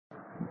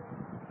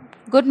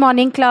Good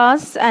morning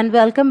class and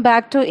welcome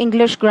back to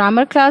English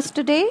grammar class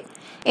today.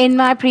 In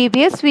my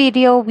previous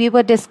video, we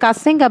were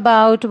discussing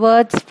about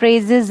words,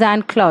 phrases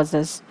and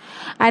clauses.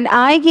 And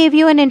I gave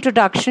you an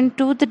introduction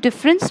to the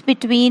difference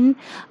between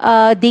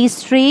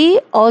these three.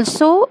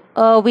 Also,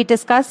 we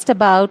discussed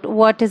about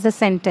what is a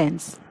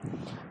sentence.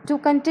 To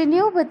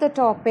continue with the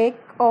topic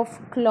of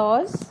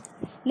clause,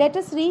 let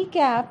us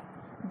recap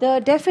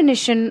the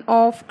definition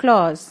of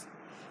clause.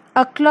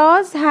 A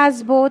clause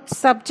has both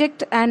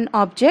subject and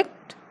object.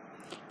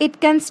 It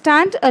can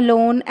stand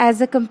alone as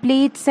a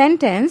complete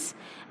sentence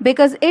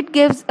because it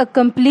gives a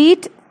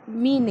complete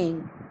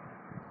meaning.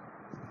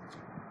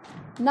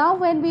 Now,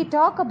 when we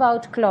talk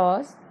about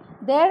clause,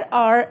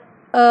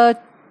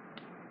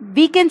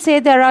 we can say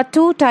there are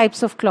two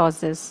types of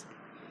clauses: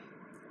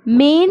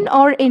 main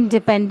or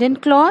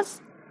independent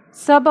clause,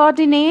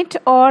 subordinate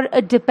or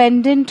a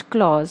dependent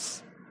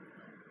clause.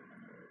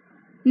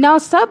 Now,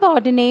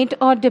 subordinate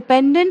or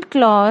dependent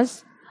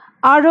clause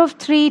are of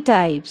three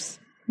types: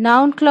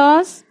 noun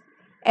clause,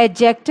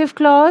 adjective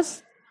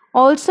clause,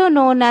 also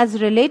known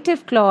as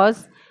relative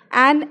clause,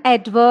 and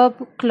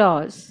adverb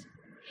clause.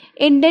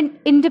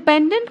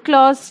 Independent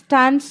clause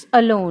stands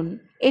alone.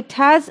 It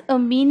has a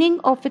meaning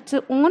of its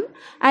own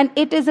and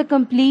it is a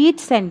complete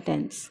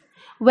sentence.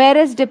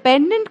 Whereas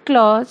dependent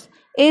clause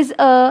is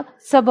a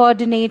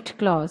subordinate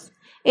clause.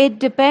 It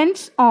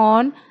depends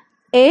on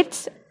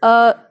its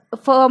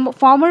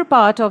former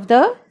part of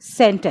the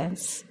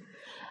sentence.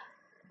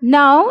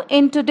 Now,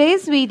 in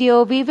today's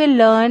video, we will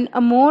learn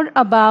more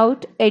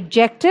about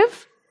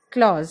adjective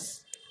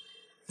clause.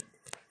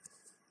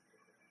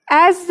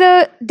 As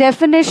the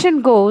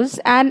definition goes,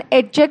 an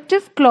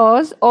adjective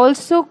clause,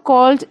 also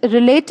called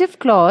relative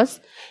clause,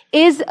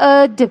 is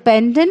a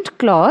dependent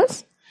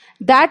clause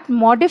that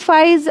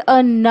modifies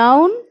a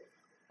noun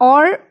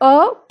or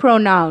a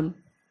pronoun.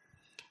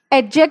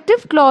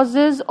 Adjective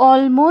clauses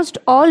almost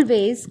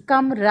always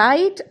come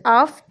right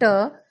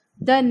after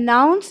the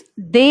nouns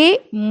they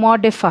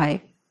modify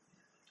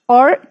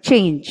or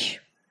change.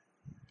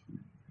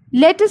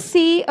 Let us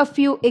see a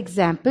few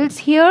examples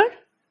here.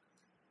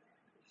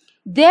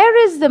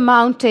 There is the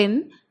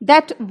mountain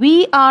that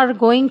we are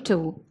going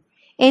to.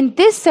 In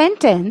this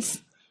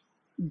sentence,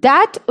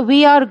 that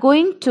we are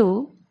going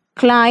to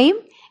climb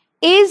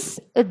is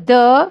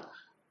the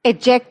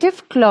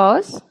adjective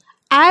clause,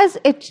 as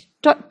it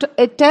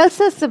tells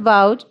us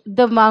about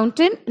the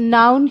mountain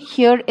noun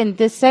here in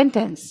this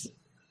sentence.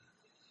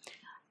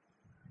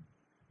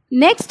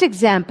 Next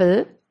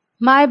example,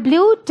 my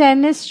blue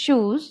tennis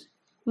shoes,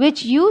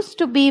 which used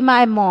to be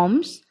my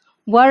mom's,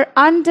 were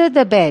under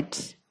the bed.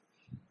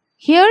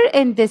 Here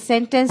in this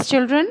sentence,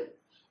 children,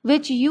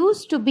 which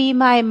used to be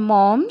my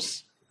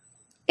mom's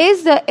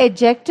is the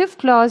adjective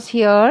clause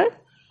here,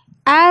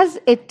 as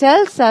it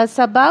tells us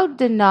about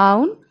the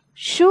noun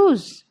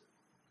shoes.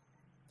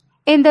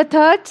 In the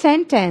third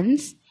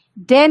sentence,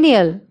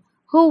 Daniel,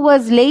 who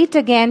was late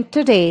again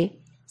today,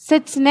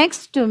 sits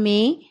next to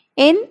me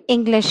in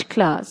English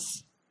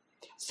class.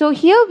 So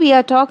here we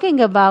are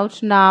talking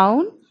about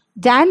noun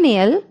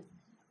Daniel,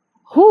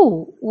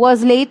 who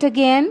was late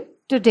again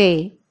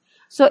today.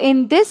 So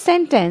in this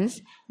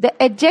sentence, the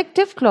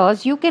adjective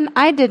clause you can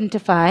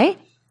identify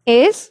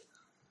is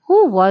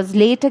who was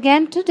late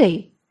again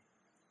today.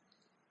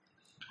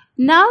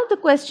 Now the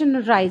question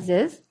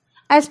arises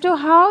as to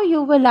how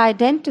you will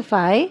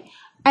identify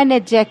an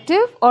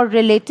adjective or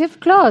relative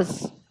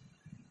clause.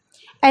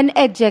 An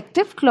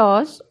adjective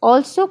clause,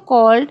 also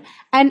called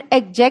an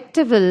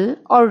adjectival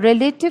or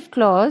relative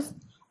clause,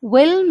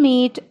 will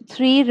meet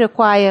three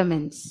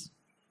requirements.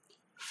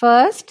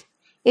 First,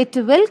 it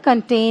will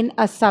contain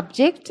a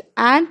subject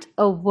and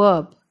a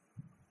verb.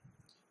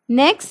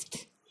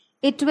 Next,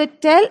 it will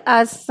tell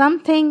us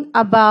something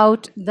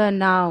about the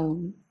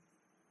noun.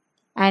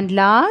 And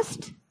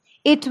last,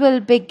 it will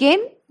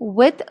begin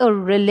with a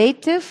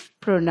relative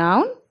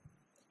pronoun: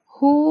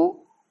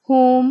 who,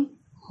 whom,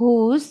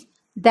 whose,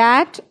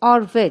 that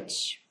or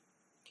which,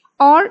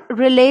 or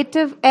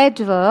relative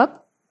adverb: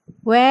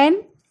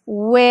 when,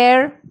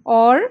 where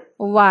or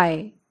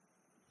why.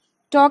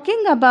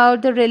 Talking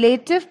about the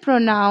relative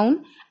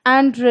pronoun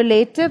and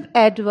relative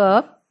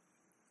adverb,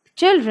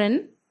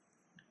 children,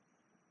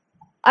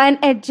 an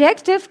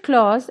adjective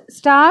clause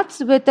starts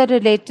with a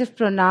relative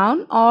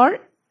pronoun or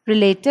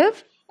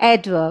relative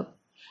adverb.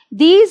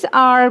 These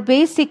are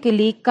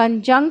basically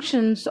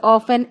conjunctions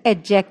of an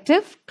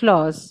adjective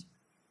clause.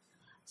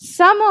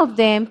 Some of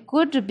them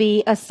could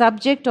be a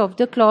subject of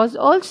the clause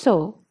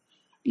also.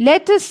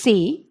 Let us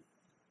see.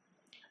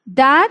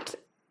 That,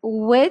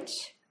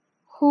 which,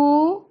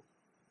 who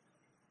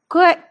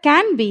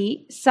can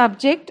be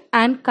subject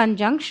and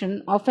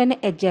conjunction of an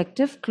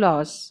adjective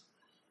clause,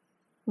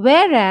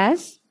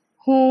 whereas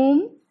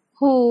whom,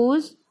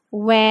 whose,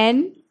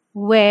 when,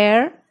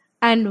 where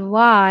and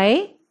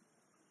why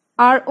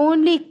are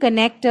only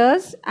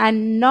connectors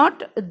and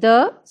not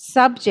the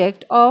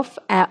subject of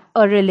a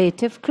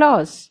relative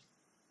clause.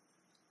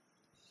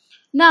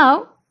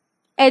 Now,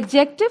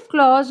 adjective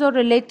clause or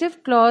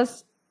relative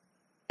clause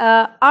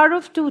are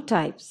of two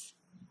types: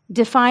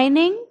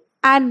 defining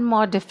and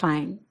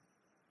modifying.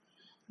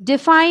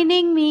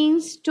 Defining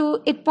means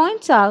it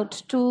points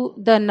out to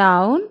the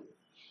noun.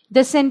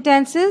 The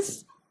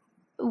sentences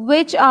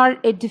which are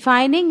a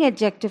defining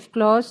adjective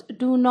clause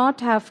do not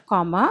have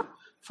comma.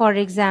 For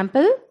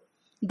example,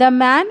 the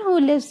man who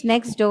lives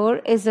next door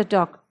is a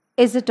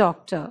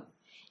doctor.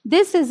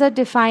 This is a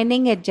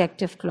defining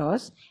adjective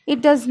clause.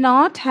 It does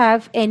not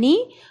have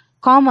any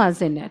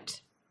commas in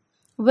it.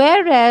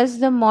 Whereas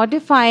the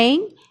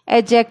modifying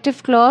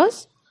adjective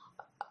clause,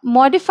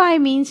 modify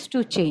means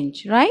to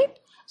change, right?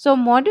 So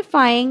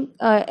modifying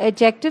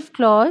adjective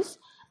clause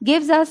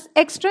gives us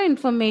extra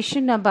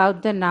information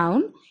about the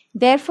noun.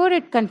 Therefore,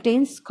 it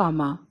contains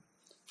comma.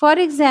 For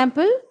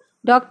example,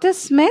 Dr.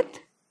 Smith,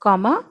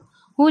 comma,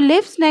 who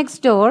lives next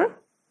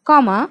door,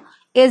 comma,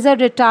 is a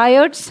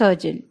retired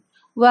surgeon.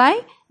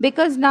 Why?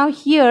 Because now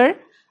here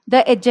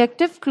the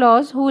adjective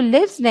clause who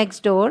lives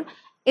next door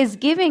is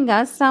giving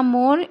us some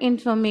more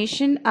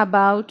information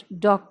about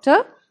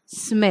Dr.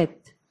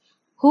 Smith.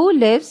 Who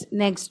lives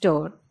next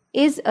door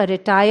is a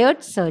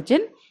retired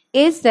surgeon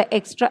is the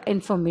extra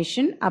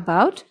information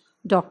about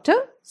Dr.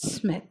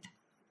 Smith.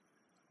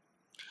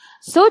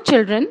 So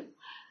children,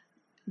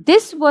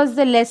 this was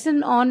the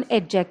lesson on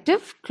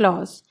adjective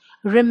clause.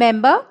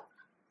 Remember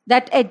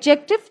that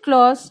adjective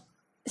clause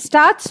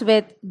starts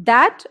with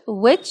that,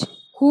 which,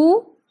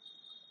 who,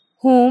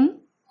 whom,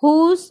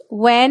 whose,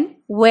 when,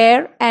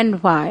 where,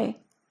 and why.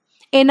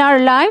 In our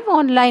live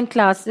online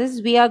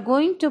classes, we are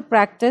going to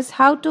practice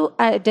how to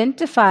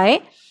identify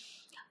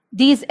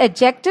these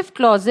adjective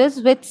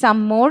clauses with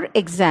some more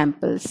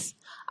examples.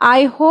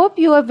 I hope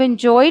you have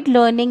enjoyed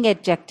learning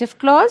adjective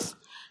clause.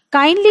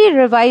 Kindly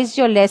revise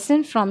your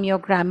lesson from your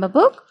grammar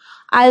book.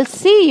 I'll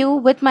see you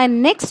with my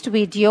next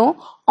video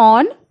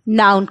on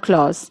noun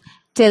clause.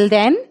 Till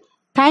then,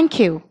 thank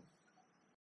you.